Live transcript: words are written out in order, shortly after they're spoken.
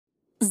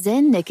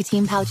Zyn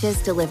nicotine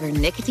pouches deliver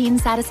nicotine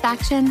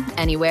satisfaction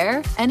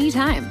anywhere,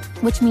 anytime,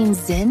 which means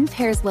Zyn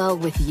pairs well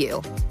with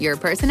you, your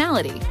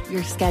personality,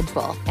 your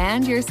schedule,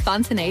 and your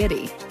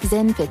spontaneity.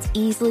 Zyn fits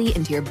easily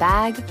into your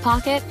bag,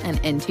 pocket, and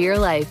into your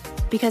life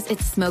because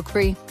it's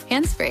smoke-free,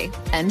 hands-free,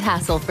 and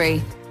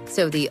hassle-free.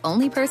 So the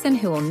only person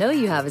who will know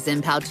you have a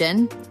Zyn pouch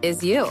in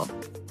is you.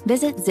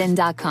 Visit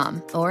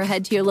Zyn.com or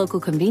head to your local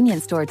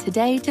convenience store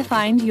today to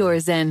find your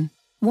Zyn.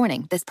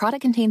 Warning, this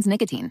product contains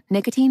nicotine.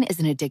 Nicotine is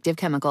an addictive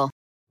chemical.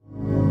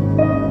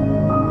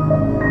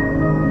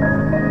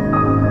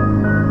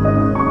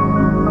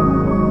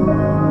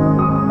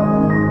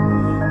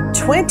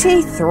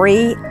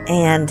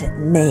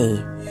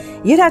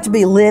 23andMe. You'd have to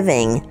be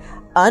living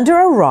under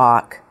a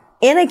rock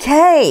in a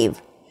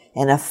cave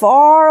in a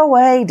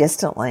faraway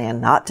distant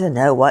land not to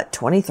know what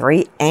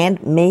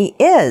 23andMe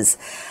is.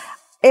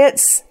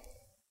 It's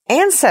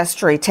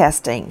ancestry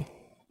testing.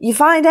 You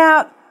find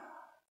out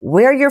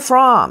where you're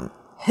from,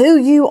 who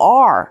you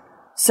are,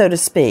 so to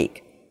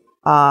speak,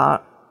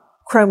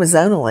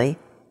 chromosomally,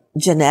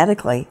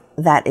 genetically,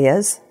 that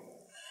is.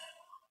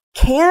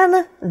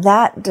 Can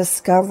that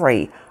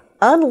discovery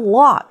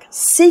unlock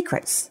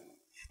secrets,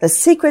 the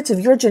secrets of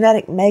your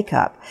genetic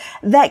makeup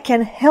that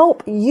can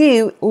help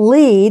you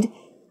lead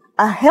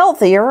a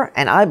healthier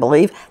and, I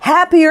believe,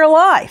 happier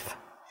life?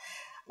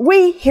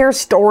 We hear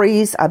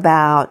stories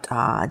about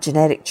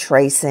genetic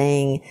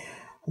tracing,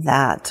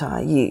 that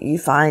you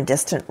find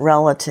distant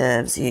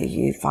relatives,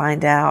 you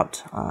find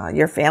out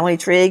your family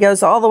tree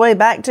goes all the way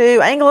back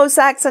to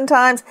Anglo-Saxon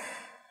times.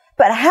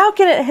 But how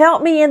can it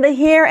help me in the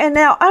here and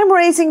now? I'm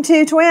raising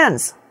 2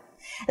 twins.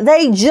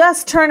 They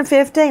just turned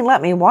 15.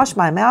 Let me wash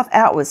my mouth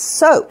out with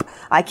soap.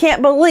 I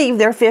can't believe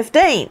they're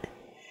 15.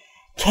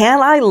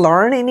 Can I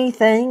learn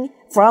anything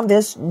from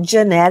this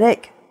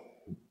genetic,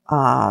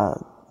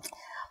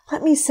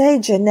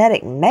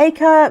 genetic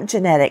makeup,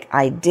 genetic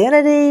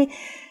identity,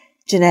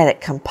 genetic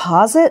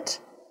composite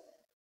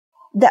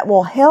that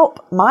will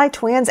help my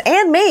twins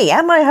and me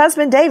and my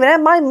husband David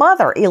and my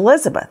mother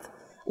Elizabeth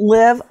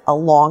live a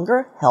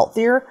longer,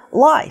 healthier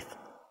life?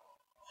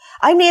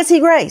 I'm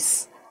Nancy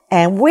Grace,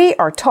 and we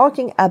are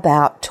talking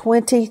about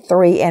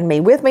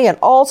 23andMe. With me, an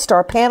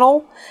all-star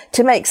panel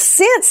to make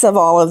sense of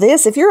all of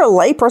this. If you're a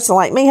layperson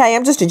like me, hey,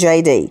 I'm just a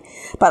JD,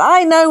 but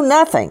I know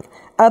nothing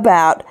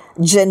about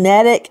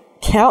genetic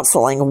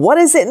counseling. What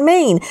does it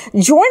mean?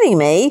 Joining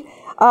me,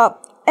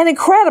 an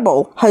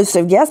incredible host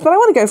of guests, but I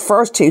want to go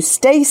first to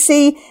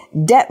Stacy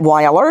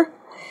Detweiler.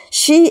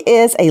 She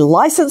is a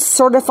licensed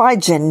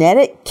certified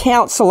genetic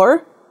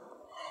counselor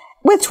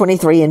with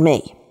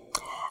 23andMe.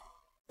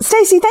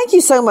 Stacy, thank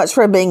you so much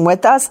for being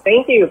with us.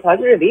 Thank you.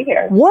 Pleasure to be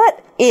here.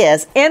 What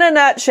is, in a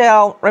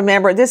nutshell,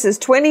 remember, this is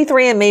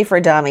 23andMe for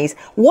Dummies.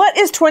 What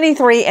is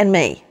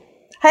 23andMe?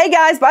 Hey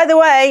guys, by the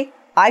way,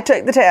 I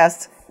took the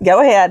test.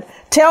 Go ahead.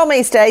 Tell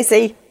me,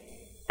 Stacy.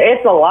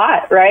 It's a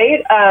lot,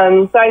 right?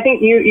 So I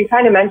think you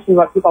kind of mentioned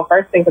what people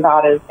first think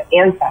about is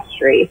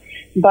ancestry.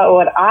 But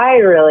what I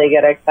really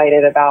get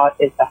excited about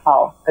is the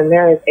health. And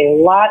there is a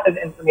lot of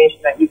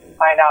information that you can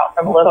find out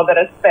from a little bit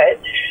of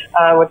spit,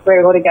 which we're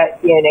able to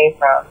get DNA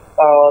from.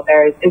 So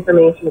there's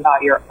information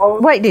about your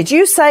own. Wait, did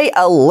you say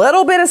a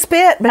little bit of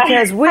spit?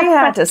 Because we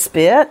had to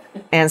spit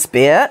and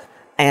spit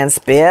and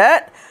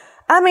spit.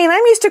 I mean,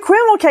 I'm used to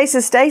criminal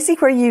cases, Stacy,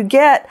 where you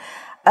get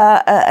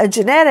a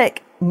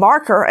genetic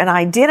marker, an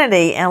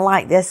identity, and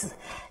like this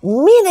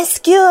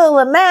minuscule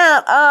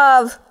amount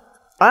of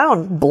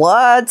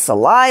blood,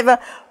 saliva.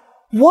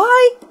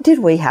 Why did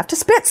we have to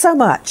spit so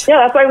much?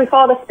 Yeah, that's why we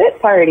call it a spit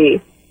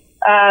party.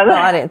 Well,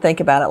 I didn't think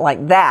about it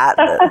like that.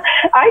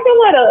 I can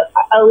let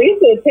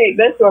Elisa take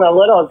this one a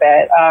little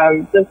bit,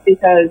 just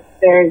because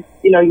there's,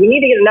 you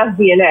need to get enough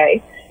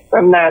DNA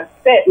from that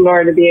spit in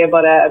order to be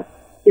able to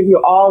give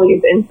you all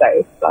these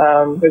insights.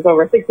 There's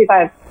over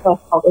 65 plus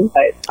health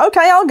insights.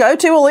 Okay, I'll go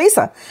to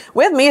Elisa.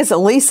 With me is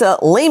Elisa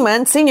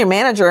Lehman, Senior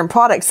Manager in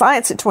Product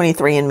Science at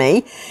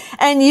 23andMe.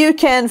 And you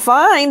can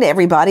find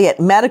everybody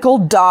at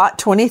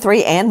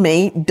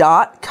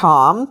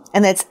medical.23andme.com.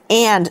 And that's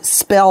and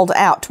spelled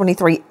out,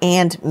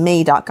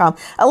 23andme.com.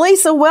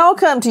 Elisa,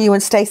 welcome to you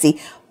and Stacy.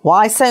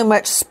 Why so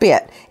much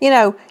spit?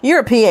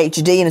 You're a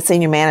PhD and a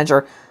Senior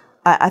Manager.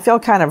 I feel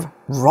kind of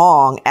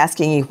wrong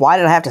asking you, why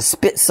did I have to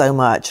spit so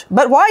much?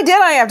 But why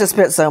did I have to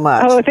spit so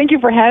much? Oh, thank you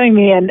for having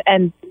me. And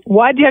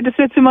why do you have to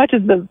spit so much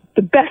is the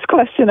best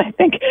question, I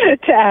think,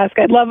 to ask.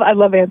 I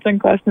love answering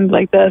questions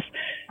like this.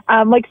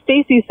 Like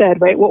Stacy said,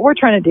 right, what we're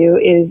trying to do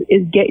is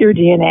get your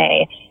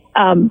DNA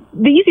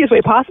the easiest way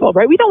possible,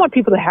 right? We don't want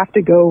people to have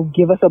to go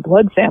give us a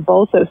blood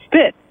sample. So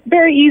spit,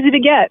 very easy to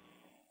get.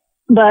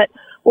 But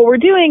what we're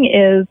doing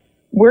is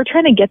we're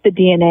trying to get the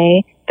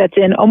DNA that's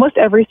in almost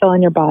every cell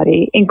in your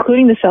body,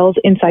 including the cells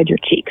inside your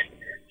cheeks.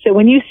 So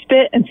when you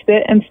spit and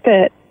spit and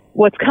spit,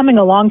 what's coming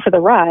along for the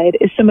ride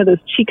is some of those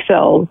cheek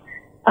cells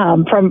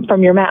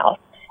from your mouth.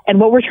 And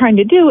what we're trying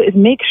to do is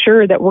make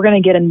sure that we're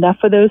going to get enough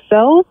of those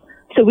cells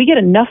so we get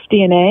enough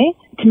DNA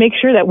to make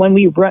sure that when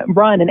we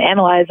run and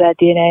analyze that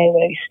DNA,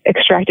 when we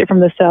extract it from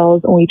the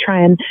cells, and we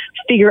try and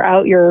figure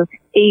out your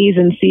A's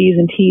and C's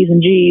and T's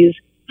and G's,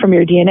 from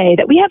your DNA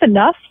that we have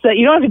enough so that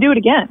you don't have to do it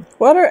again.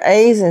 What are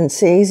A's and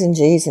C's and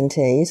G's and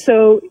T's?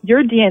 So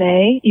your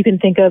DNA you can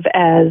think of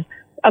as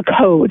a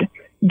code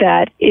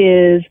that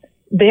is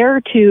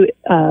there to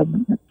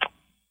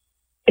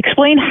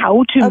explain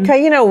how to...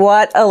 Okay, you know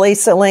what,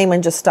 Elisa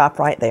Lehman, just stop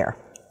right there.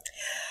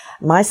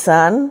 My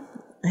son,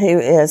 who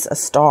is a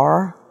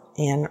star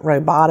in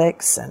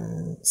robotics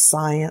and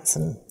science,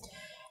 and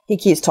he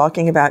keeps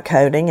talking about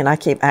coding, and I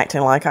keep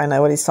acting like I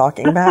know what he's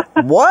talking about.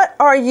 What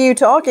are you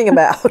talking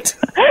about?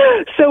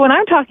 So when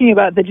I'm talking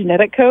about the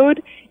genetic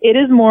code, it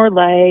is more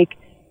like,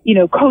 you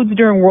know, codes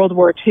during World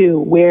War II,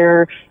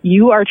 where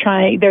you are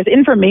trying, there's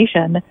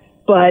information,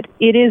 but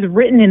it is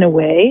written in a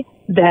way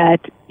that,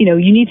 you know,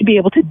 you need to be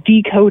able to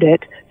decode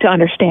it to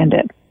understand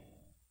it.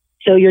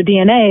 So your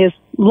DNA is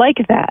like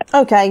that.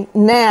 Okay,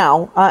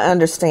 now I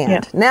understand.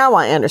 Yeah. Now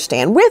I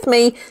understand. With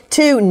me,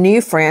 two new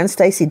friends,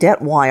 Stacey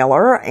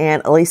Detweiler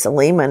and Elisa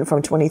Lehman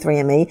from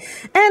 23andMe,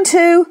 and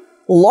two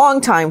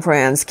longtime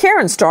friends,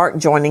 Karen Stark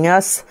joining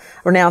us,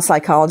 renowned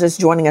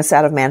psychologist joining us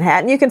out of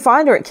Manhattan. You can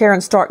find her at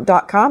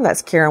KarenStark.com.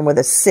 That's Karen with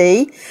a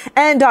C.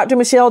 And Dr.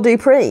 Michelle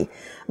Dupree,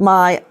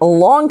 my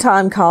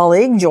longtime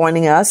colleague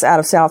joining us out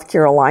of South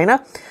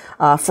Carolina,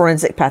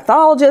 forensic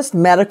pathologist,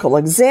 medical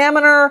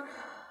examiner,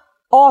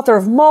 author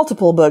of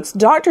multiple books,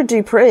 Dr.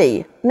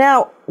 Dupree.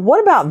 Now, what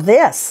about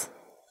this?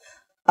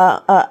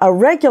 A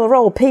regular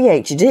old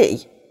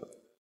PhD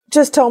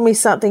just told me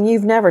something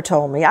you've never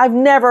told me. I've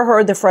never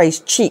heard the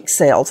phrase cheek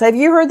cells. Have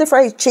you heard the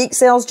phrase cheek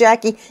cells,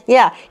 Jackie?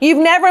 Yeah, you've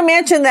never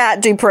mentioned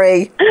that,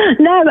 Dupree.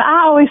 No, but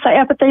I always say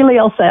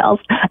epithelial cells,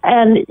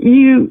 and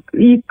you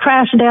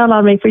crash down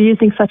on me for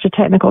using such a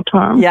technical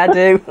term. Yeah, I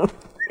do.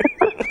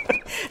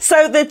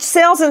 So the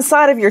cells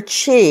inside of your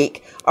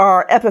cheek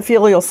are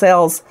epithelial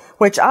cells,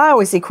 which I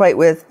always equate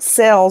with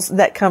cells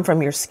that come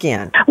from your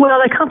skin.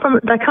 Well, they come from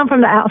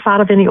the outside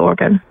of any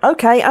organ.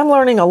 Okay, I'm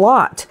learning a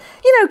lot.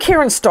 You know,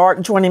 Karen Stark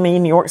joining me,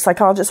 New York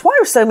psychologist. Why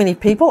are so many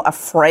people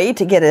afraid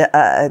to get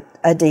a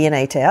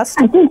DNA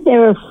test? I think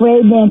they're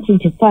afraid, Nancy,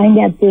 to find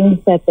out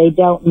things that they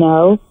don't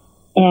know,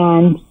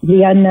 and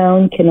the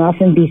unknown can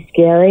often be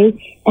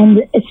scary,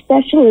 and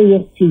especially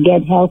if you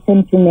get health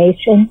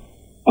information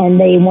and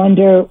they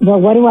wonder, well,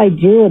 what do I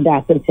do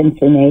about this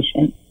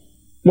information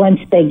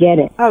once they get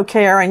it? Oh,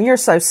 Karen, you're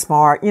so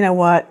smart. You know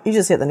what? You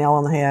just hit the nail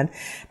on the head,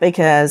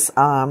 because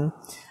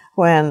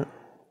when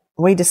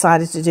we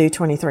decided to do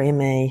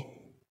 23andMe,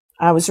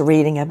 I was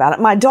reading about it.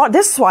 My daughter,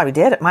 this is why we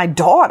did it. My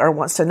daughter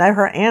wants to know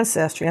her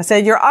ancestry. I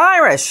said, "You're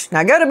Irish.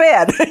 Now go to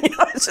bed."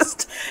 It's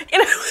just,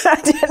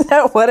 I didn't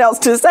know what else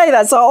to say.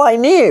 That's all I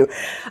knew.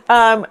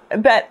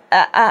 But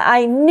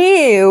I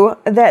knew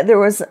that there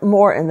was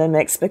more in the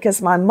mix,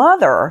 because my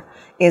mother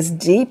is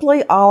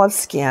deeply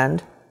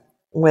olive-skinned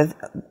with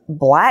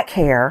black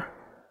hair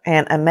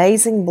and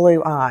amazing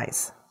blue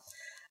eyes.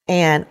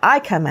 And I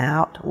come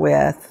out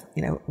with,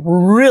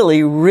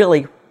 really,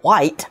 really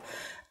white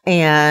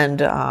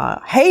and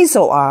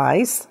hazel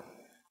eyes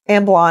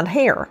and blonde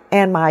hair.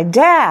 And my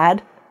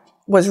dad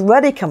was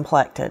ruddy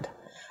complected.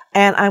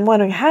 And I'm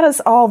wondering, how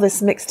does all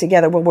this mix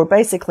together? Well, we're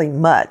basically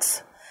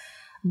mutts.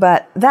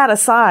 But that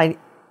aside,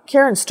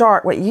 Karen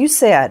Stark, what you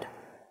said,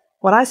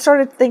 when I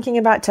started thinking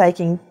about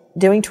doing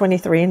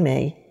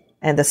 23andMe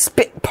and the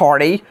spit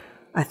party,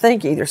 I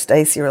think either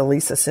Stacey or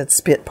Elisa said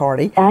spit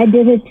party. I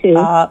did it too.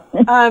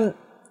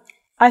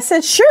 I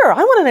said, sure,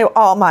 I want to know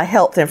all my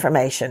health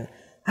information.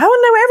 I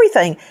want to know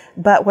everything.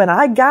 But when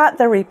I got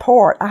the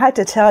report, I had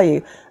to tell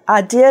you,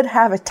 I did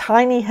have a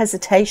tiny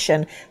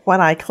hesitation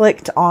when I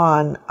clicked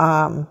on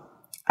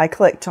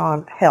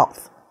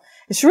health.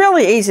 It's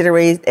really easy to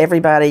read,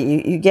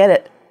 everybody. You get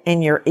it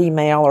in your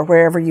email or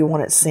wherever you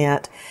want it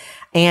sent.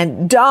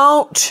 And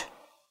don't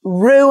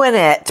ruin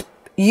it,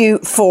 you,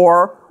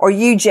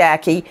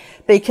 Jackie,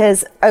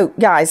 because,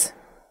 guys,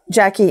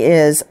 Jackie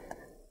is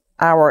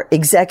our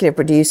executive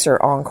producer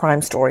on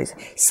Crime Stories.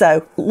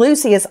 So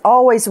Lucy has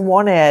always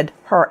wanted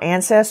her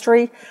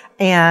ancestry,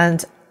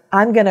 and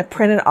I'm going to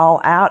print it all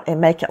out and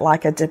make it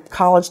like a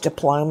college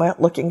diploma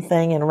looking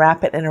thing and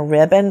wrap it in a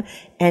ribbon.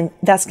 And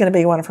that's going to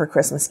be one of her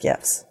Christmas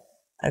gifts.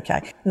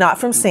 Okay. Not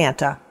from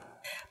Santa,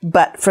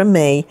 but from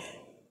me.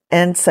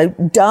 And so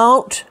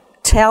don't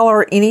tell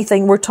her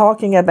anything we're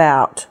talking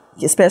about,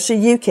 especially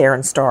you,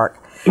 Karen Stark.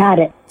 Got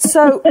it.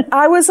 So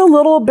I was a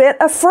little bit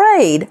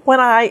afraid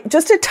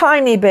just a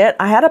tiny bit,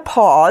 I had a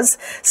pause.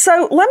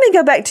 So let me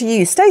go back to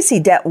you, Stacey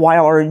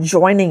Detweiler,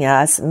 joining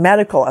us,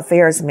 Medical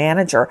Affairs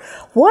Manager.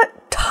 What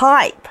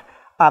type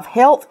of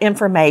health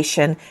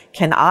information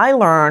can I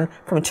learn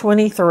from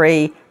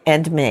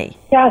 23andMe?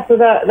 Yeah, so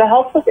the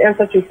Health Plus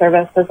Ancestry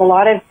Service, there's a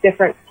lot of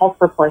different health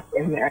reports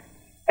in there.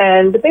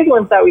 And the big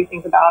ones that we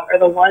think about are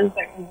the ones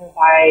that can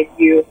provide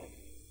you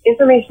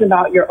information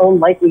about your own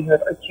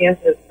likelihood or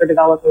chances for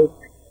developing,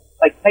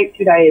 like type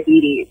 2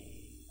 diabetes.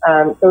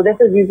 So this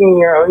is using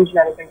your own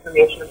genetic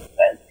information.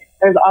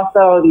 There's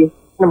also these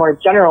kind of more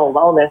general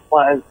wellness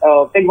ones.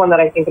 So a big one that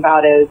I think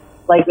about is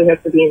likelihood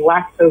for being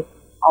lactose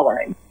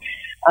tolerant.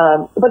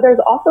 But there's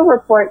also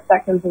reports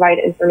that can provide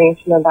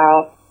information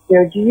about,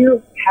 do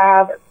you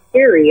have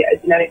carry a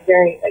genetic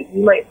variant that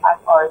you might pass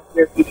on to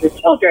your future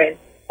children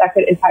that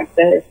could impact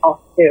their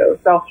health too.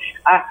 So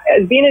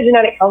as being a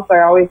genetic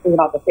counselor, I always think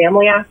about the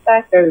family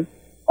aspect. There's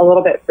a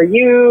little bit for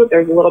you.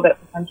 There's a little bit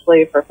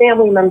potentially for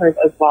family members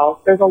as well.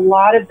 So there's a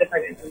lot of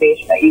different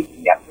information that you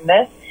can get from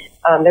this.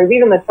 There's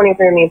even the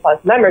 23andMe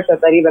Plus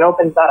membership that even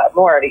opens that up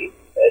more to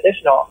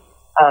additional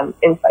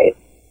insights.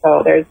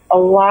 So there's a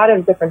lot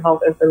of different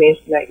health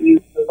information that you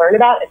can learn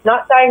about. It's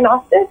not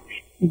diagnostic,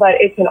 but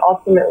it can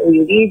ultimately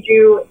lead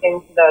you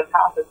into the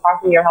path of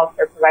talking to your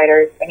healthcare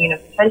providers, getting a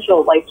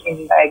potential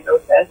life-changing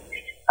diagnosis,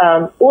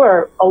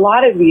 or a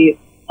lot of the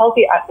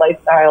healthy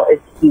lifestyle is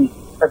key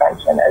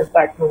prevention, and so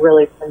that can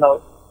really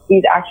promote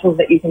these actions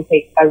that you can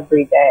take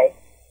every day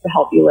to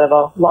help you live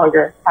a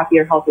longer,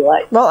 happier, healthy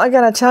life. Well, I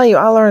got to tell you,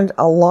 I learned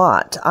a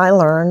lot. I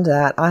learned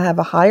that I have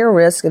a higher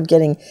risk of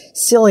getting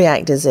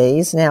celiac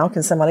disease. Now,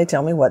 can somebody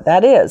tell me what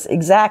that is?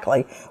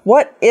 Exactly.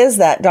 What is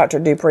that, Dr.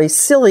 Dupree,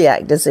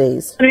 celiac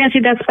disease?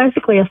 Nancy, that's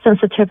basically a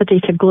sensitivity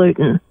to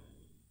gluten,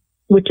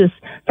 which is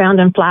found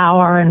in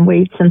flour and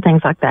wheats and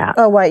things like that.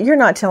 Oh, wait, you're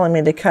not telling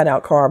me to cut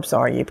out carbs,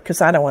 are you?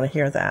 Because I don't want to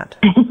hear that.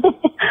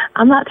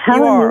 I'm not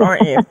telling you. You are, that.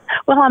 aren't you?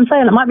 Well, I'm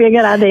saying it might be a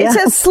good idea. It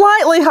says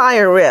slightly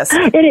higher risk.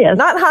 It is.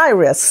 Not high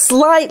risk,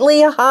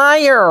 slightly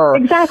higher.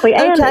 Exactly.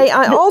 And okay,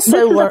 I also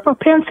this is a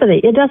propensity.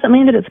 It doesn't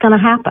mean that it's going to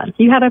happen.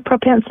 You have a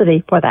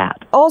propensity for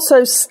that.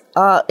 Also,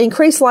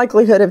 increased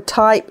likelihood of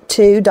type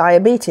 2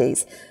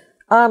 diabetes.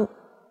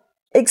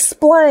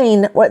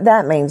 Explain what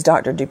that means,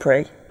 Dr.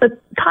 Dupree. The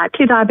type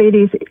 2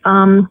 diabetes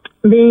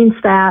means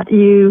that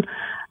you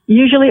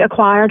usually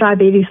acquire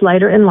diabetes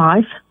later in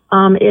life.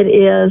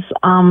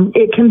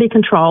 It can be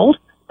controlled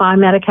by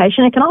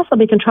medication. It can also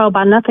be controlled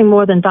by nothing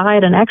more than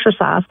diet and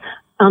exercise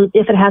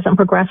if it hasn't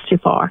progressed too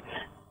far.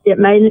 It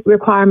may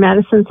require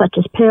medicine such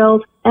as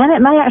pills, and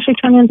it may actually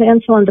turn into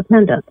insulin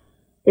dependent.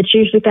 It's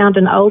usually found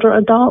in older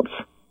adults.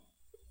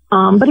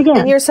 But again,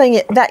 and you're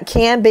saying that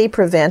can be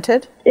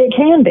prevented? It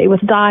can be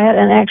with diet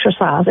and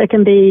exercise. It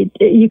can be.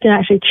 You can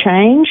actually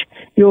change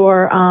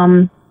your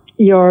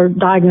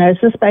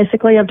diagnosis,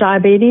 basically, of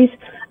diabetes.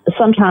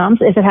 Sometimes,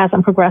 if it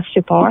hasn't progressed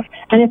too far,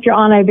 and if you're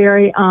on a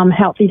very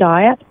healthy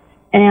diet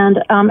and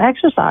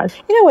exercise.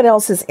 You know what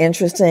else is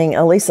interesting?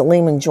 Elisa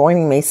Lehman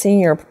joining me,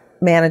 Senior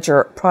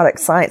Manager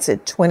Product Science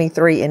at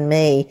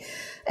 23andMe.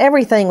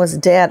 Everything was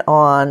dead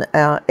on.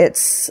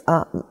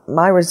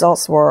 My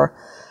results were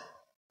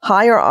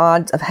higher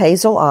odds of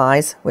hazel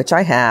eyes, which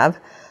I have.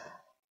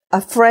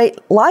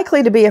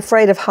 Likely to be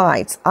afraid of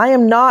heights. I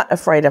am not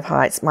afraid of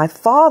heights. My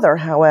father,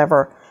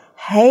 however,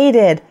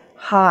 hated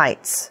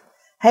heights.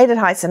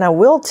 And I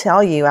will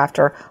tell you,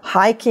 after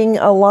hiking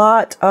a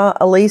lot,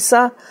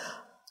 Elisa,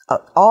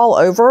 all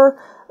over,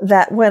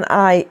 that when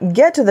I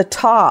get to the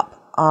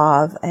top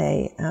of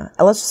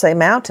let's just say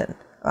mountain,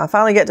 I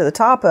finally get to the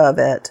top of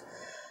it,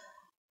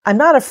 I'm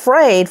not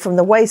afraid from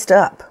the waist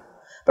up,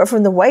 but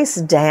from the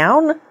waist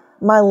down,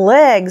 my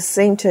legs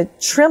seem to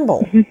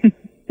tremble.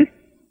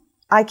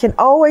 I can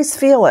always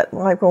feel it.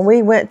 Like when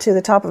we went to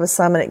the top of a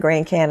summit at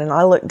Grand Canyon,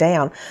 I looked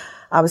down.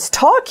 I was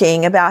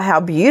talking about how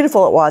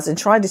beautiful it was and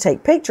tried to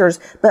take pictures,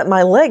 but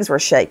my legs were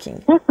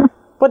shaking.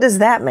 What does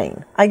that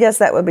mean? I guess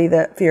that would be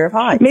the fear of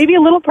heights. Maybe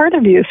a little part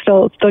of you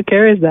still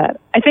carries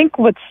that. I think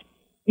what's,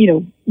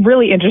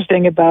 really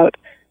interesting about,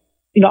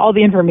 all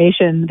the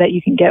information that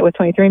you can get with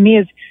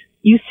 23andMe is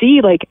you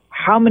see like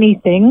how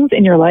many things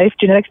in your life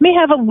genetics may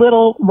have a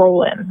little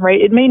role in, right?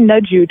 It may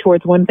nudge you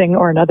towards one thing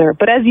or another.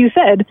 But as you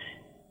said,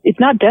 it's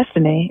not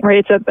destiny,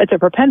 right? It's a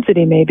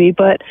propensity maybe,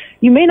 but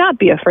you may not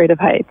be afraid of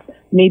heights.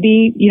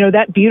 Maybe,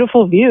 that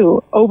beautiful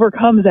view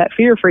overcomes that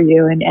fear for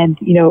you. And,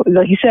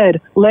 like you said,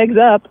 legs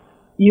up,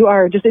 you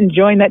are just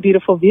enjoying that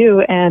beautiful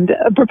view, and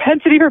a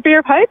propensity for fear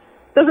of heights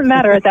doesn't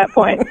matter at that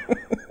point.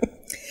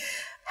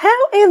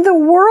 How in the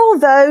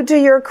world, though, do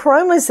your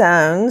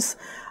chromosomes,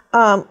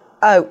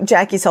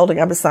 Jackie's holding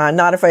up a sign,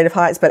 not afraid of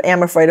heights, but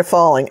am afraid of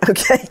falling.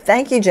 Okay.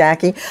 Thank you,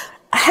 Jackie.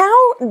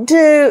 How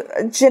do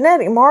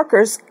genetic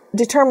markers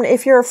determine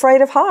if you're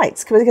afraid of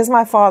heights? Because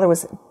my father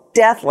was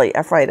deathly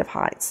afraid of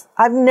heights.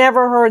 I've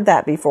never heard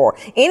that before.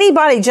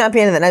 Anybody jump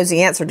in that knows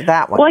the answer to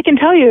that one? Well, I can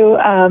tell you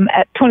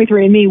at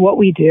 23andMe what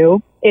we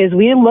do is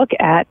we look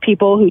at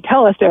people who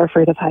tell us they're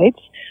afraid of heights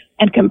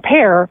and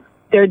compare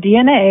their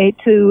DNA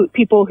to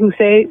people who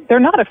say they're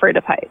not afraid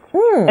of heights.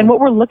 And what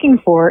we're looking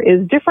for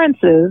is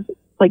differences,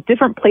 like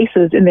different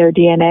places in their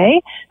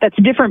DNA that's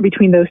different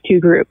between those two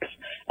groups.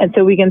 And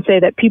so we can say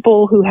that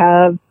people who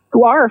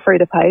are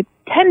afraid of heights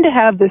tend to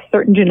have this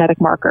certain genetic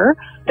marker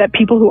that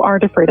people who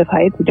aren't afraid of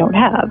heights don't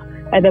have.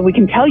 And then we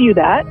can tell you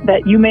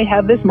that you may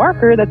have this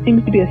marker that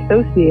seems to be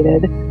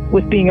associated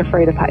with being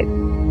afraid of heights.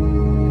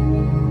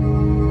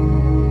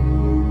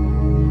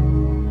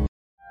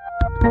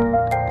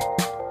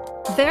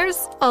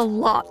 There's a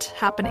lot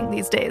happening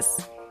these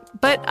days,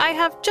 but I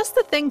have just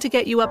the thing to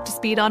get you up to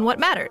speed on what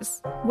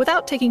matters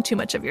without taking too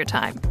much of your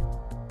time.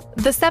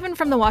 The 7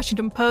 from the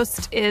Washington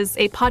Post is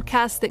a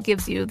podcast that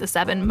gives you the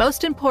 7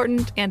 most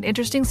important and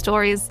interesting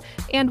stories,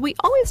 and we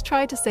always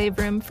try to save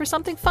room for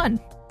something fun.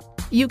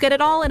 You get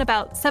it all in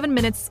about 7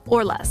 minutes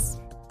or less.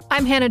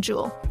 I'm Hannah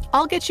Jewell.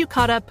 I'll get you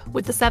caught up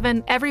with The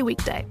 7 every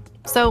weekday.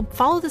 So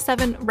follow The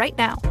 7 right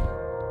now.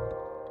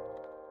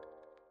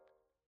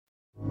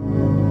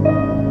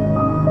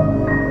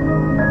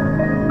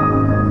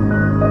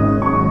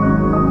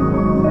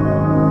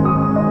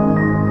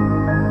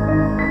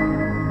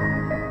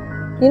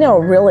 You know,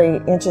 a really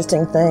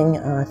interesting thing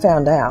I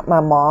found out.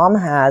 My mom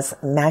has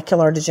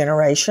macular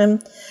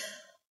degeneration,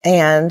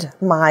 and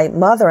my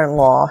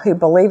mother-in-law, who,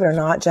 believe it or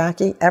not,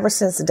 Jackie, ever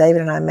since David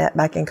and I met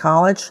back in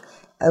college,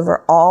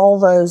 over all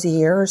those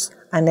years,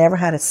 I never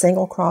had a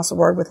single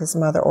crossword with his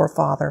mother or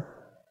father.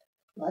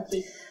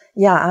 Lucky.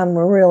 Yeah, I'm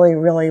really,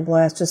 really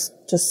blessed.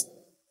 Just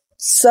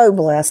so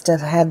blessed to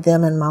have had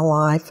them in my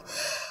life.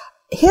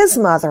 His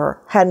mother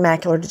had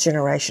macular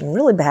degeneration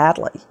really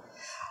badly.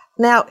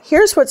 Now,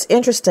 here's what's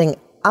interesting.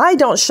 I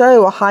don't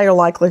show a higher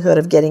likelihood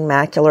of getting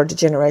macular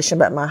degeneration,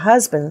 but my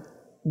husband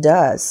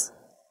does.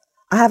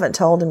 I haven't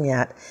told him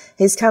yet.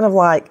 He's kind of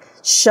like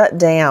shut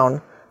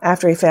down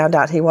after he found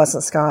out he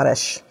wasn't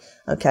Scottish.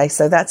 Okay,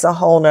 so that's a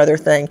whole nother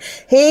thing.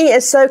 He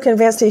is so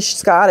convinced he's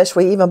Scottish,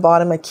 we even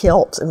bought him a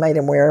kilt and made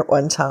him wear it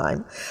one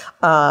time.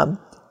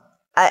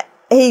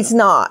 He's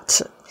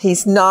not.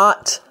 He's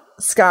not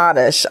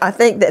Scottish. I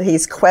think that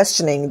he's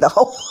questioning the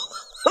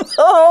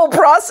whole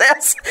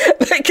process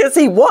because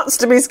he wants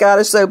to be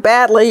Scottish so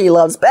badly. He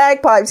loves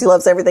bagpipes. He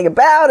loves everything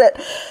about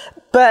it.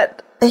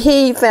 But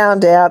he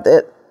found out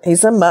that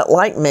he's a mutt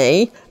like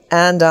me,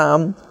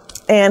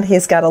 and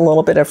he's got a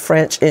little bit of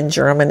French and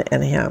German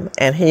in him.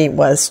 And he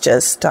was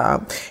just,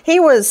 he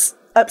was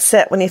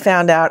upset when he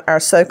found out our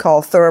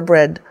so-called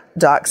thoroughbred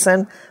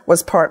dachshund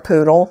was part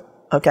poodle.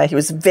 Okay, he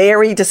was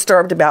very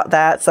disturbed about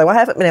that. So I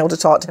haven't been able to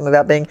talk to him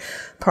about being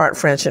part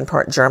French and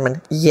part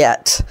German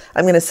yet.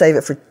 I'm going to save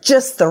it for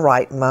just the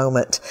right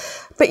moment.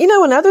 But you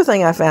know, another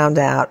thing I found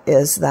out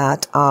is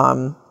that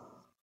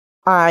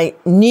I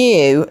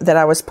knew that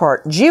I was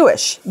part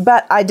Jewish,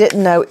 but I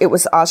didn't know it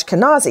was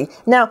Ashkenazi.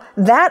 Now,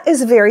 that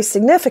is very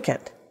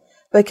significant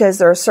because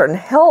there are certain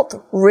health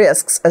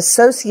risks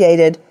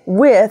associated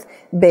with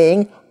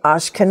being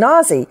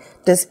Ashkenazi.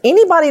 Does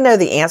anybody know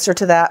the answer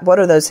to that? What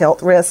are those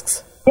health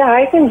risks? Yeah,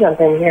 I can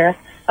jump in here.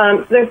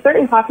 There's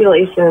certain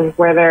populations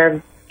where there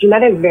are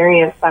genetic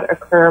variants that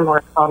occur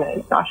more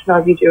common.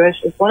 Ashkenazi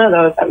Jewish is one of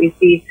those that we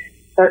see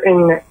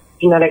certain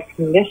genetic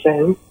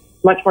conditions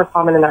much more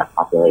common in that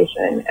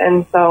population.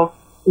 And so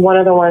one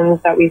of the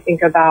ones that we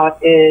think about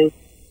is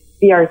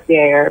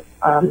BRCA,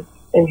 or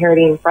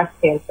inheriting breast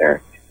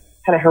cancer,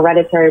 kind of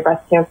hereditary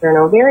breast cancer and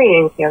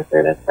ovarian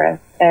cancer that's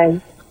risk.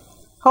 And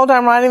hold on,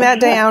 I'm writing that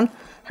down.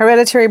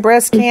 Hereditary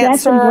breast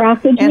cancer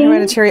and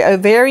hereditary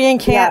ovarian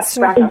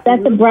cancer. Is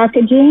that the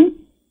BRCA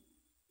gene?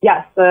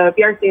 Yes, the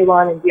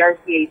BRCA1 and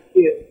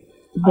BRCA2.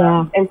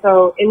 Yeah. And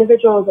so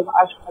individuals of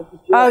Ashkenazi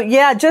Jewish. Oh,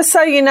 yeah. Just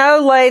so you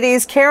know,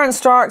 ladies, Karen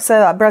Stark's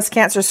a breast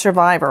cancer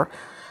survivor.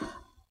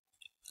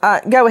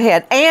 Go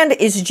ahead. And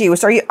is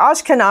Jewish. Are you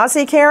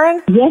Ashkenazi,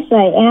 Karen? Yes,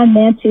 I am.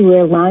 Nancy,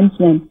 we're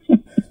linesmen.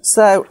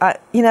 So,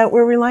 you know,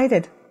 we're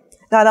related.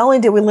 Not only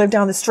did we live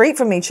down the street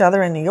from each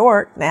other in New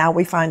York, now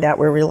we find out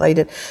we're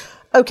related.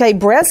 Okay,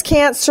 breast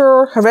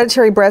cancer,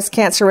 hereditary breast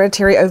cancer,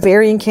 hereditary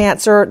ovarian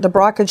cancer, the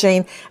BRCA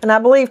gene, and I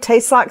believe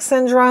Tay-Sachs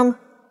syndrome.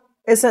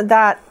 Isn't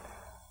that?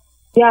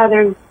 Yeah,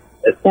 there's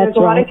a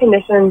lot of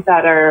conditions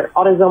that are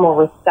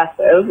autosomal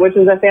recessive, which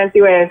is a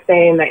fancy way of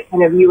saying that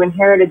kind of you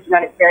inherit a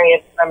genetic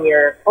variant from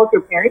both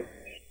your parents,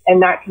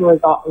 and that can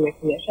result in a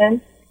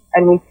condition.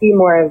 And we see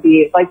more of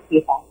these, like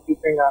Tay-Sachs you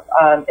bring up,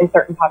 in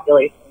certain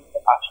populations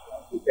of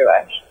Ashkenazi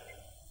Jewish.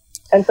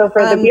 And so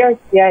for the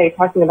BRCA,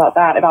 talking about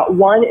that, about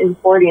 1 in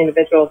 40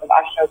 individuals of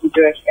Ashkenazi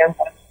Jewish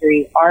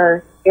ancestry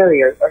are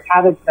carriers or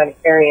have a genetic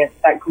variant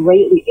that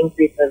greatly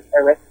increases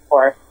their risk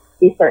for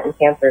these certain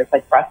cancers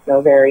like breast and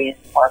ovarian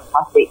or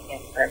prostate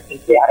cancer and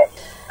pancreatic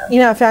cancer. You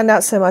know, I found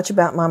out so much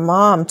about my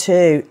mom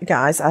too,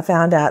 guys. I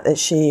found out that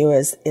she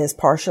is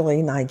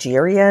partially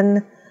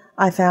Nigerian.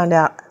 I found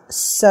out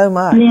so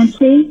much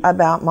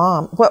about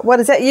Mom. What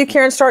is that? You,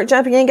 Karen, start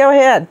jumping in. Go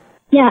ahead.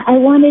 Yeah, I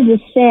wanted to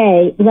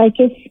say, like,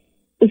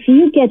 if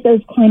you get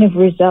those kind of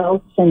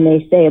results and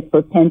they say a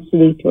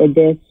propensity toward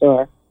this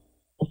or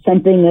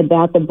something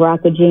about the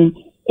BRCA gene,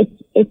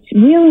 it's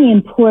really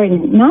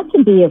important not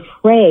to be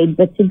afraid,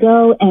 but to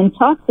go and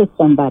talk to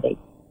somebody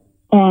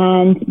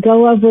and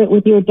go over it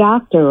with your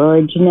doctor or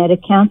a genetic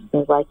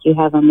counselor like you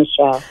have on the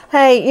show.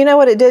 Hey, you know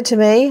what it did to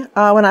me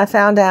when I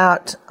found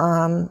out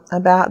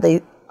about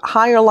the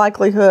higher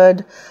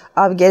likelihood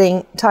of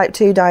getting type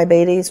 2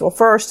 diabetes? Well,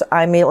 first,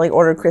 I immediately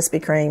ordered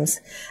Krispy Kremes,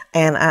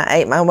 and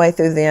I ate my way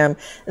through them.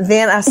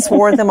 Then I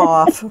swore them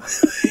off,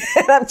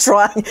 and I'm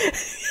trying.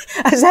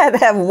 I just had to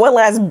have one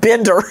last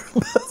bender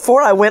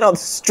before I went on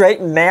straight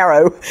and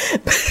narrow.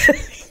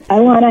 I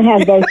want to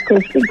have those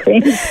Krispy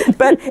Kremes.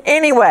 But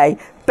anyway,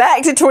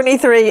 back to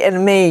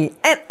 23andMe.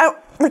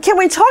 And can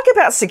we talk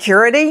about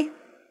security?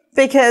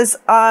 Because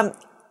I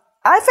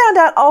found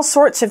out all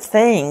sorts of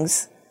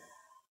things.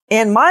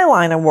 In my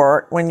line of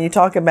work, when you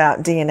talk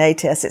about DNA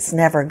tests, it's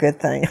never a good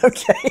thing,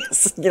 okay?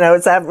 It's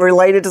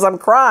related to some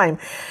crime.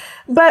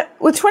 But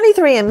with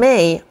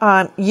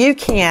 23andMe, you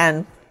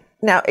can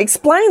Now,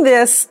 explain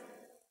this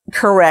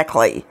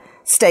correctly,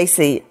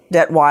 Stacey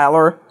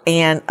Detweiler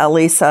and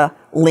Elisa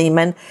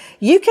Lehman.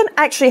 You can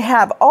actually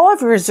have all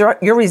of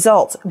your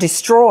results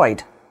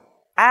destroyed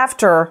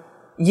after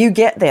you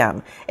get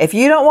them. If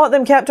you don't want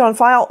them kept on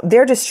file,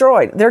 they're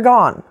destroyed. They're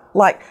gone.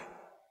 Like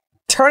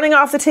turning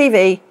off the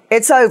TV,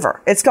 it's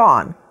over. It's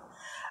gone.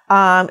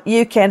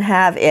 You can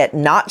have it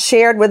not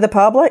shared with the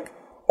public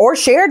or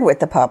shared with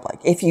the public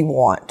if you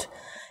want.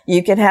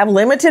 You can have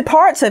limited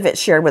parts of it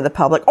shared with the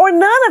public or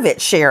none of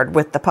it shared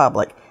with the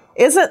public.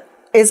 Is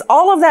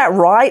all of that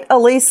right,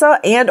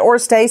 Elisa and or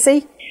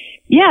Stacey?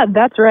 Yeah,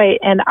 that's right.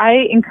 And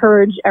I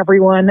encourage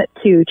everyone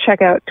to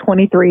check out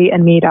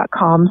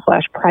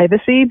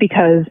 23andme.com/privacy,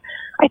 because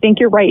I think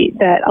you're right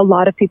that a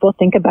lot of people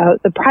think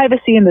about the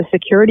privacy and the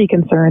security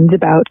concerns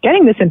about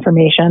getting this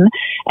information.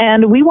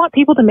 And we want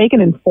people to make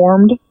an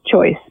informed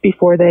choice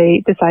before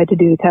they decide to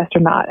do the test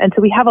or not. And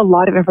so we have a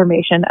lot of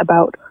information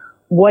about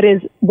what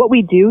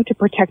we do to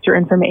protect your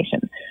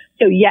information.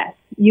 So yes,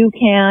 you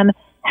can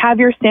have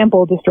your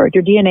sample destroyed,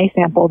 your DNA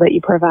sample that you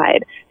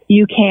provide.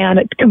 You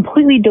can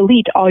completely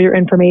delete all your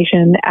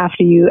information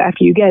after you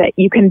get it.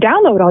 You can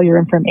download all your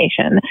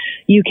information.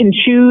 You can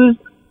choose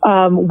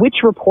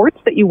which reports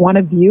that you want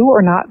to view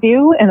or not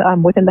view,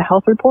 and within the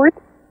health reports.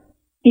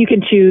 You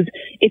can choose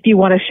if you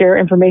want to share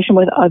information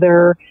with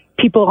other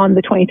people on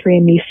the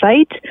 23andMe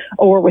site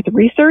or with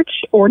research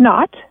or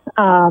not.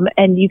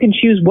 And you can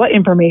choose what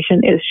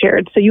information is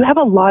shared. So you have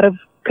a lot of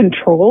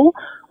control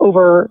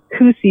over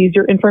who sees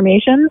your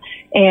information.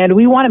 And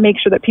we want to make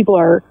sure that people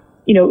are,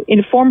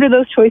 informed of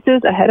those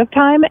choices ahead of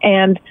time.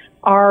 And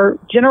our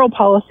general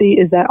policy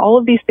is that all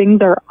of these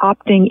things are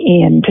opting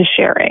in to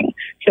sharing.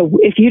 So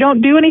if you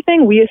don't do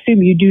anything, we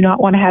assume you do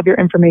not want to have your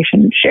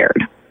information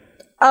shared.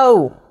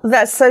 Oh,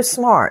 that's so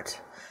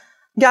smart.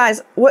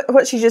 Guys,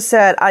 what she just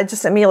said, I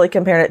just immediately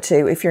compared it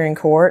to if you're in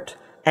court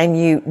and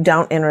you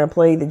don't enter a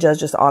plea, the judge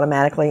just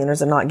automatically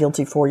enters a not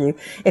guilty for you.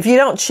 If you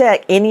don't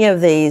check any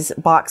of these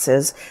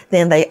boxes,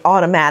 then they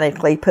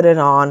automatically put it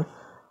on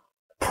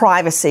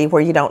privacy,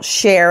 where you don't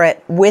share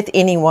it with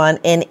anyone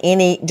in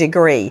any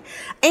degree.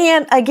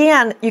 And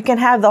again, you can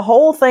have the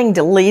whole thing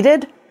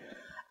deleted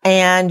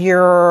and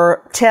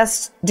your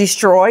test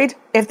destroyed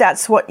if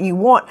that's what you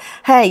want.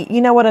 Hey,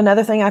 you know what?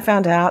 Another thing I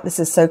found out, this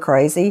is so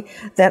crazy,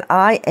 that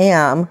I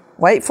am,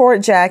 wait for it,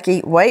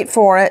 Jackie, wait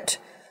for it,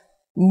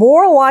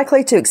 more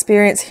likely to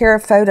experience hair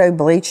photo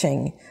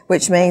bleaching,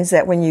 which means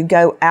that when you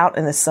go out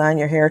in the sun,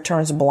 your hair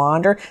turns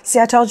blonder.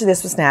 See, I told you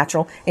this was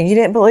natural and you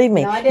didn't believe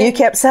me. No, I didn't. You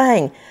kept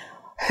saying,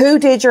 who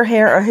did your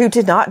hair or who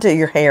did not do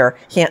your hair?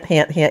 Hint,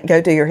 hint, hint, go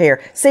do your hair.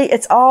 See,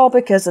 it's all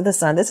because of the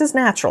sun. This is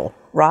natural,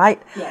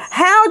 right? Yes.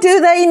 How do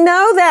they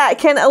know that?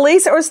 Can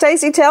Elisa or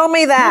Stacey tell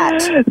me that?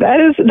 That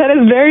is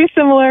very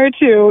similar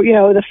to,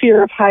 the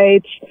fear of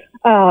heights,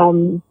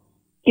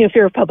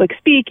 fear of public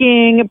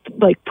speaking,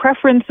 like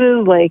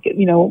preferences, like,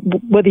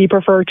 whether you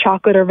prefer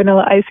chocolate or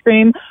vanilla ice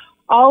cream.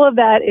 All of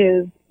that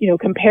is,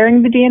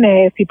 comparing the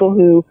DNA of people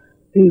who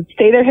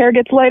say their hair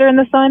gets lighter in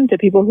the sun to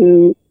people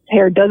who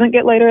hair doesn't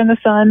get lighter in the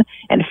sun,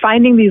 and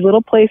finding these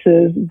little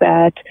places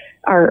that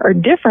are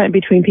different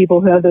between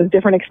people who have those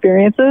different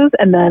experiences.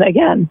 And then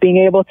again, being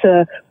able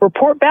to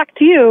report back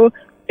to you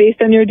based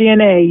on your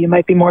DNA, you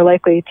might be more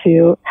likely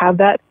to have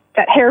that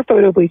hair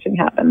photo bleaching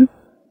happen.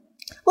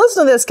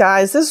 Listen to this,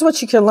 guys. This is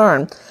what you can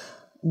learn.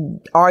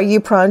 Are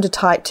you prone to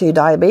type 2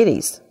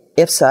 diabetes?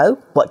 If so,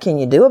 what can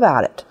you do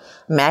about it?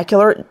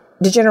 Macular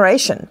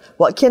degeneration.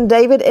 What can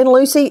David and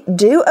Lucy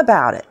do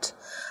about it?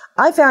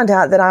 I found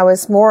out that I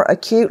was more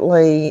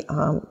acutely,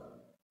 I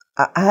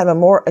have a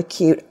more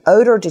acute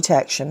odor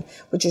detection,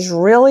 which is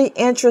really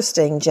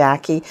interesting,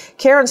 Jackie.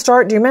 Karen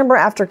Stark, do you remember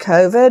after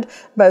COVID,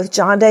 both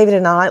John David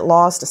and I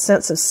lost a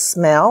sense of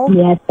smell?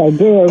 Yes, I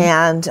do.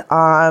 And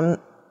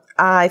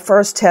I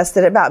first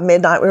tested it about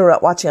midnight. We were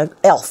up watching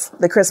Elf,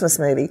 the Christmas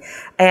movie.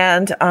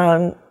 And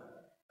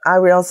I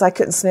realized I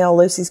couldn't smell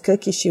Lucy's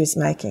cookies she was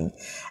making.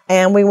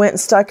 And we went and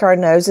stuck our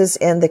noses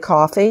in the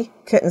coffee.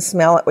 Couldn't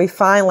smell it. We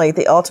finally,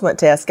 the ultimate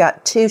test,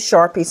 got 2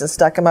 Sharpies and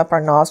stuck them up our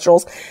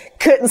nostrils.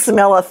 Couldn't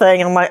smell a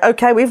thing. I'm like,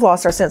 okay, we've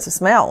lost our sense of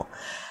smell.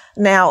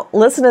 Now,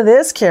 listen to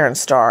this, Karen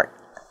Stark.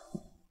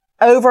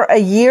 Over a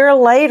year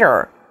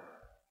later,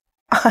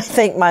 I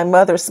think my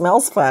mother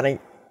smells funny.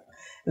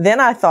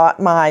 Then I thought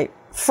my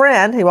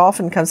friend, who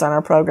often comes on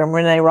our program,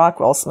 Renee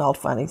Rockwell, smelled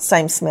funny.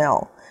 Same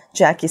smell.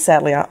 Jackie,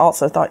 sadly, I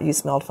also thought you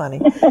smelled funny.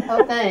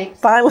 Oh, thanks.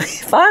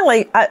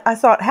 Finally, I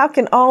thought, how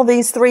can all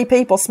these 3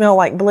 people smell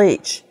like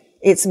bleach?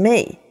 It's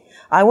me.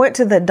 I went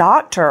to the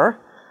doctor,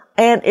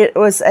 and it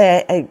was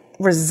a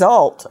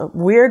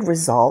weird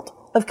result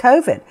of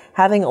COVID,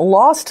 having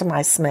lost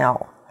my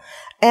smell.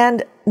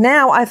 And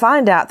now I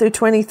find out through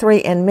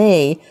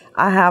 23andMe,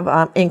 I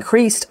have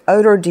increased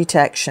odor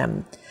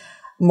detection.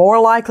 More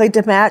likely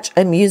to match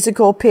a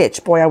musical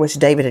pitch. Boy, I wish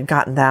David had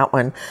gotten that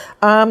one.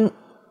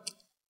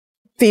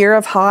 Fear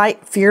of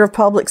height, fear of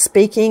public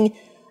speaking.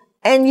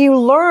 And you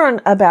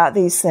learn about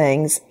these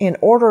things in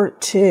order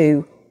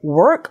to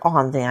work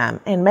on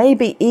them and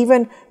maybe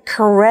even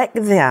correct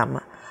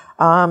them.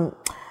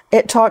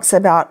 It talks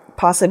about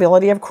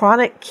possibility of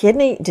chronic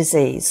kidney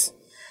disease,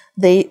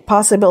 the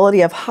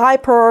possibility of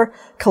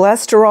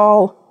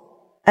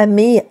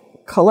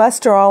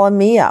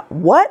hypercholesterolemia.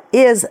 What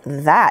is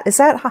that? Is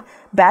that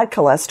bad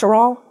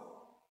cholesterol?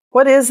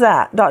 What is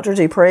that, Dr.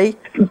 Dupree?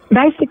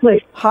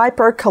 Basically,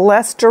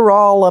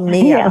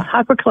 hypercholesterolemia. Yes,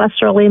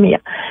 hypercholesterolemia.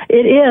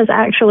 It is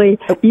actually,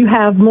 you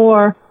have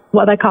more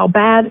what they call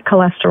bad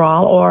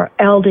cholesterol, or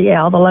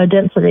LDL, the low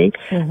density,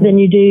 than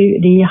you do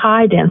the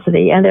high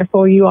density, and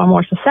therefore you are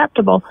more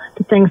susceptible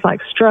to things like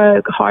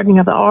stroke, hardening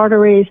of the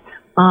arteries,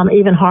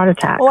 even heart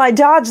attack. Well, I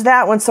dodged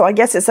that one, so I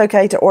guess it's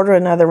okay to order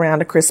another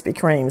round of Krispy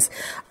Kremes.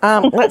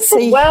 Let's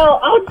see. Well,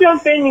 I'll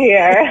jump in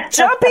here.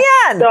 Jump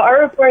in! So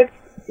our report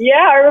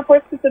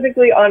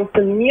specifically on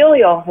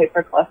familial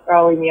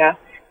hypercholesterolemia,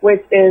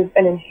 which is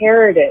an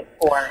inherited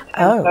form.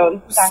 And so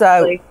this is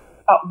actually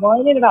about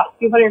 1 in about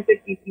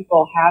 250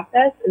 people have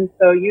this, and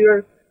so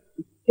you're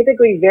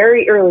typically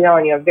very early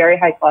on, you have very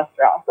high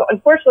cholesterol. So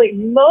unfortunately,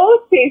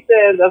 most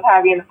cases of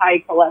having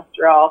high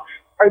cholesterol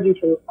are due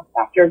to a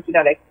factor of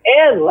genetics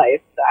and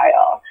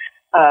lifestyle.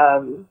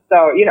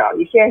 So,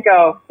 you can't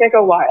go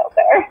wild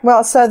there.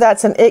 Well, so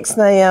that's an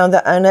ixnay on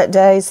the donut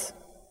days.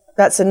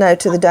 That's a no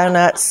to the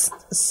donuts.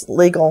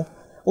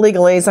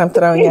 Legalese I'm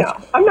throwing you.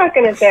 I'm not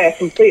going to say a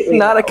completely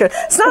no.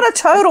 It's not a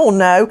total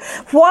no.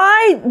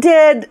 Why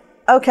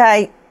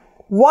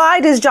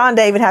does John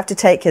David have to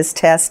take his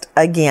test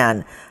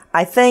again?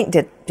 I think,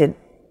 did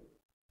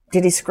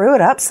he screw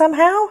it up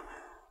somehow?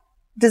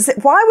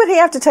 Why would he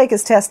have to take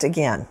his test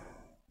again?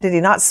 Did he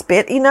not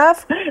spit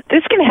enough?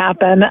 This can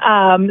happen.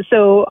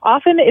 So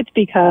often it's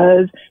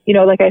because,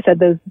 like I said,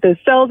 those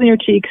cells in your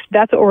cheeks,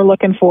 that's what we're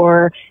looking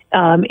for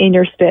in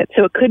your spit.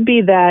 So it could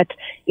be that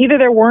either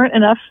there weren't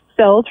enough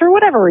cells for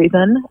whatever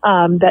reason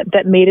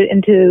that made it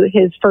into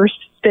his first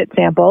spit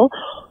sample.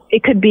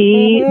 It could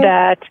be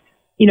that,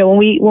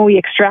 when we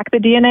extract the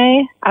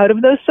DNA out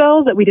of those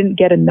cells, that we didn't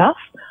get enough.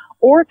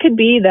 Or it could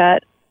be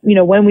that,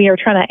 when we are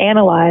trying to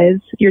analyze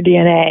your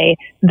DNA,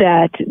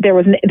 that there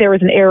was an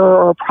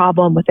error or a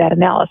problem with that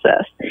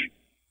analysis.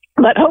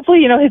 But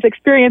hopefully, his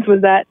experience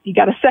was that he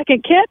got a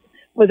second kit,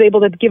 was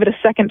able to give it a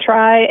second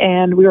try,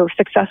 and we were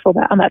successful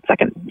on that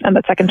second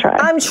try.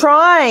 I'm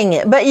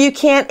trying, but you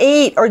can't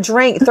eat or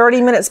drink 30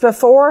 minutes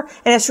before,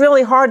 and it's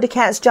really hard to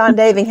catch John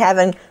David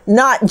having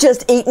not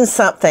just eaten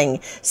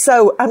something.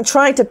 So I'm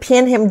trying to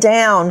pin him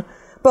down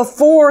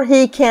before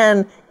he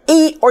can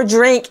eat or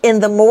drink in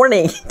the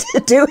morning to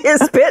do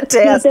his spit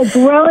test. He's a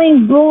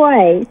growing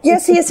boy.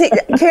 Yes, he is.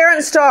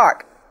 Karen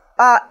Stark,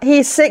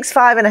 he's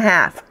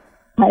 6'5.5".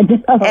 I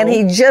know. And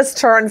he just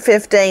turned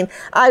 15.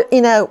 I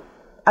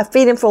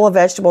feed him full of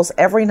vegetables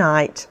every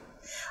night.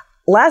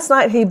 Last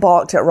night he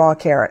balked at raw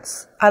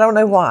carrots. I don't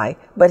know why,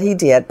 but he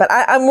did. But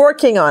I'm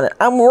working on it.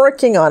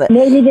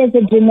 Maybe there's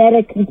a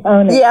genetic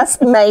component. Yes,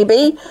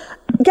 maybe.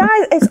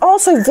 Guys, it's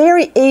also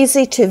very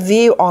easy to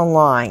view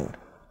online.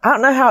 I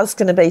don't know how it's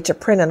going to be to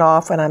print it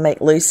off when I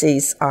make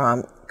Lucy's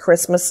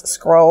Christmas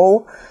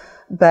scroll,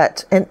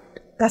 and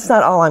that's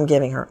not all I'm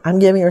giving her. I'm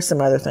giving her some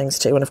other things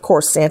too, and of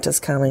course Santa's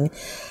coming.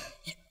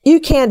 You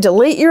can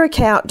delete your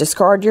account,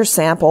 discard your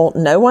sample.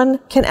 No one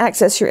can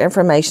access your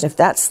information if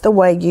that's the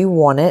way you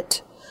want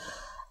it.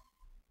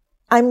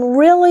 I'm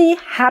really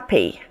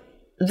happy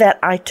that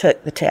I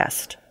took the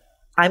test.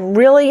 I'm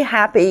really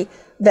happy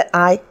that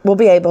I will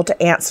be able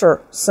to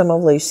answer some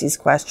of Lucy's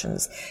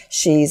questions.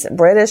 She's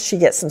British. She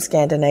gets some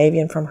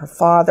Scandinavian from her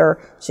father.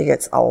 She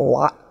gets a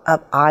lot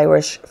of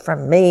Irish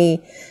from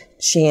me.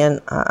 She and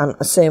I'm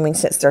assuming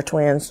since they're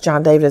twins,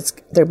 John David,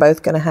 they're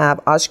both going to have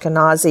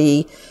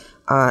Ashkenazi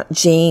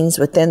genes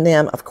within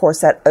them. Of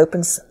course, that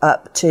opens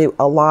up to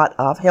a lot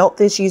of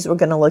health issues we're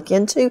going to look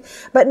into.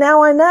 But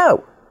now I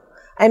know.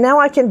 And now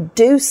I can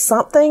do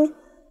something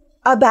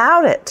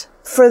about it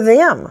for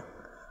them.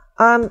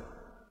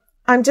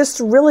 I'm just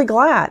really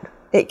glad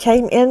it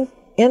came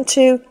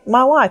into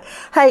my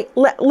life. Hey,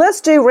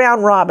 let's do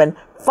round robin.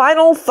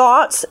 Final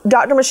thoughts,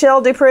 Dr.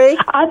 Michelle Dupree?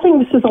 I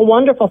think this is a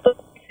wonderful thing.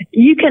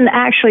 You can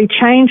actually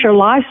change your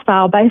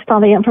lifestyle based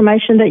on the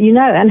information that you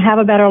know and have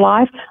a better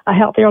life, a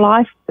healthier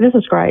life. This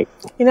is great.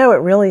 It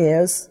really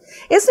is.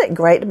 Isn't it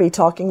great to be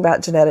talking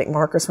about genetic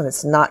markers when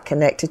it's not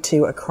connected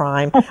to a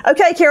crime?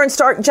 Okay, Karen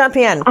Stark, jump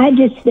in. I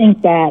just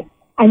think that,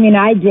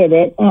 I did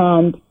it,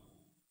 and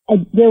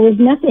there was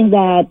nothing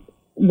that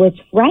was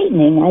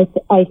frightening.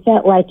 I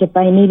felt like if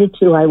I needed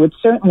to, I would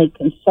certainly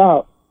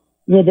consult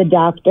with a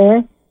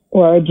doctor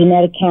or a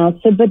genetic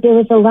counselor, but there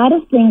was a lot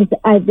of things,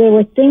 there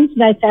were things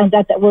that I found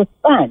out that were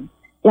fun,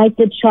 like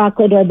the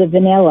chocolate or the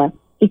vanilla,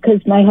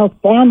 because my whole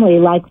family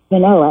likes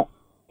vanilla,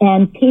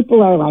 and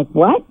people are like,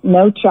 what?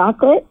 No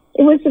chocolate?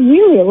 It was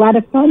really a lot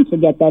of fun to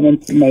get that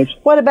information.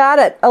 What about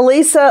it?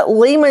 Elisa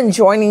Lehman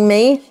joining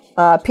me,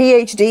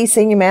 PhD,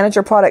 Senior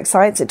Manager, Product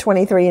Science at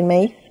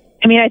 23andMe.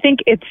 I think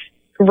it's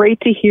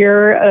great to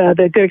hear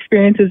the good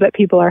experiences that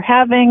people are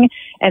having,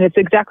 and it's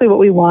exactly what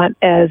we want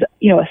as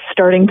a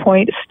starting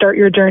point. Start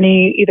your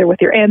journey either with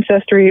your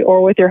ancestry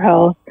or with your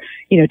health.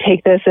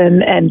 take this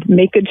and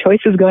make good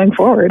choices going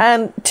forward.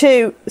 And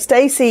to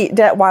Stacy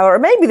Detweiler, or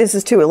maybe this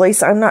is to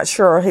Elisa, I'm not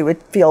sure who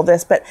would feel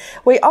this, but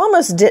we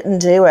almost didn't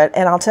do it,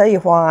 and I'll tell you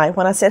why.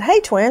 When I said, hey,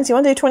 twins, you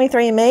want to do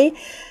 23andMe?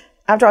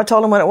 After I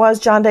told him what it was,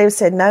 John David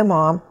said, no,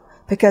 Mom,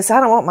 because I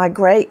don't want my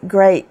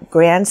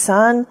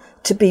great-great-grandson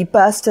to be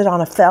busted on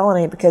a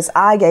felony because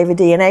I gave a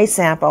DNA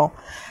sample.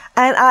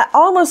 And I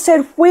almost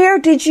said, where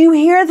did you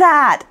hear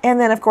that? And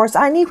then, of course,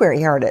 I knew where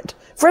he heard it.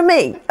 From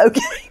me,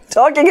 okay?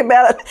 Talking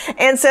about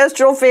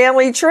ancestral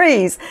family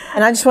trees.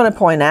 And I just want to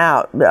point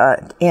out,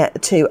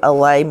 to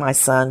allay my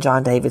son,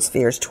 John David's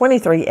fears,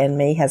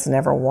 23andMe has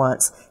never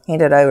once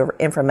handed over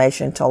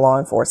information to law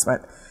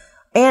enforcement.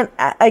 And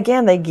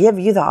again, they give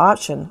you the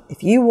option.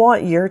 If you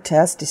want your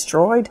test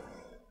destroyed,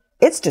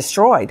 it's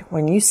destroyed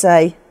when you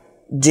say,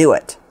 do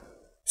it.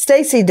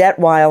 Stacy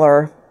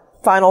Detweiler,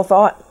 final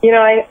thought?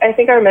 I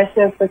think our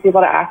mission is for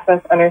people to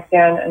access,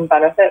 understand, and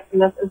benefit from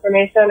this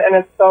information. And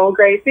it's so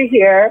great to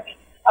hear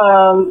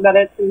that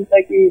it seems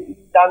like you've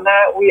done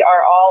that. We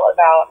are all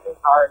about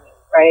empowerment,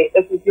 right?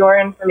 This is your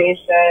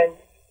information.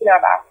 You can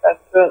have access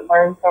to it,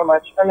 learn so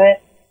much from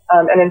it,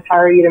 and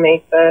empower you to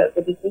make the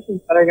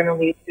decisions that are going to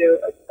lead to,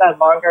 like I said,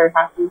 longer,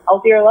 happy,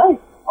 healthier life.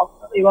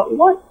 Ultimately what we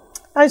want.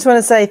 I just want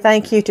to say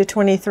thank you to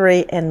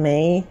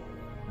 23andMe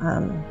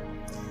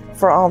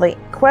for all the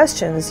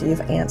questions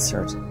you've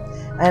answered.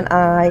 And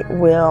I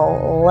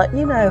will let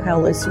you know how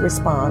Lucy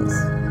responds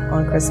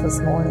on Christmas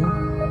morning.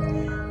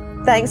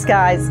 Thanks,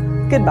 guys.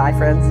 Goodbye,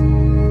 friends.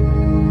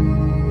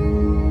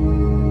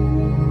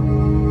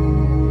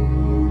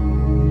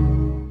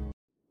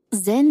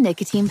 Zyn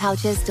nicotine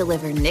pouches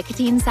deliver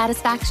nicotine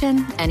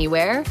satisfaction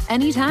anywhere,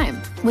 anytime,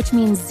 which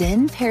means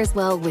Zyn pairs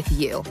well with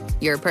you,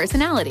 your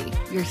personality,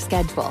 your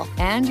schedule,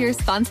 and your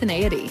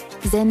spontaneity.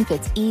 Zyn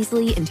fits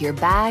easily into your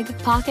bag,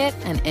 pocket,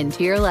 and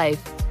into your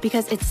life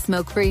because it's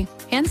smoke-free,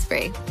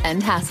 hands-free,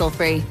 and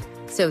hassle-free.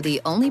 So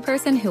the only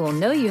person who will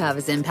know you have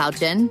a Zyn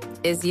pouch in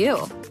is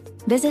you.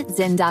 Visit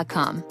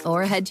Zyn.com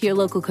or head to your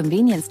local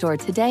convenience store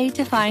today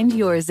to find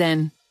your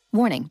Zyn.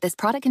 Warning, this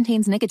product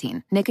contains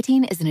nicotine.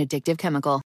 Nicotine is an addictive chemical.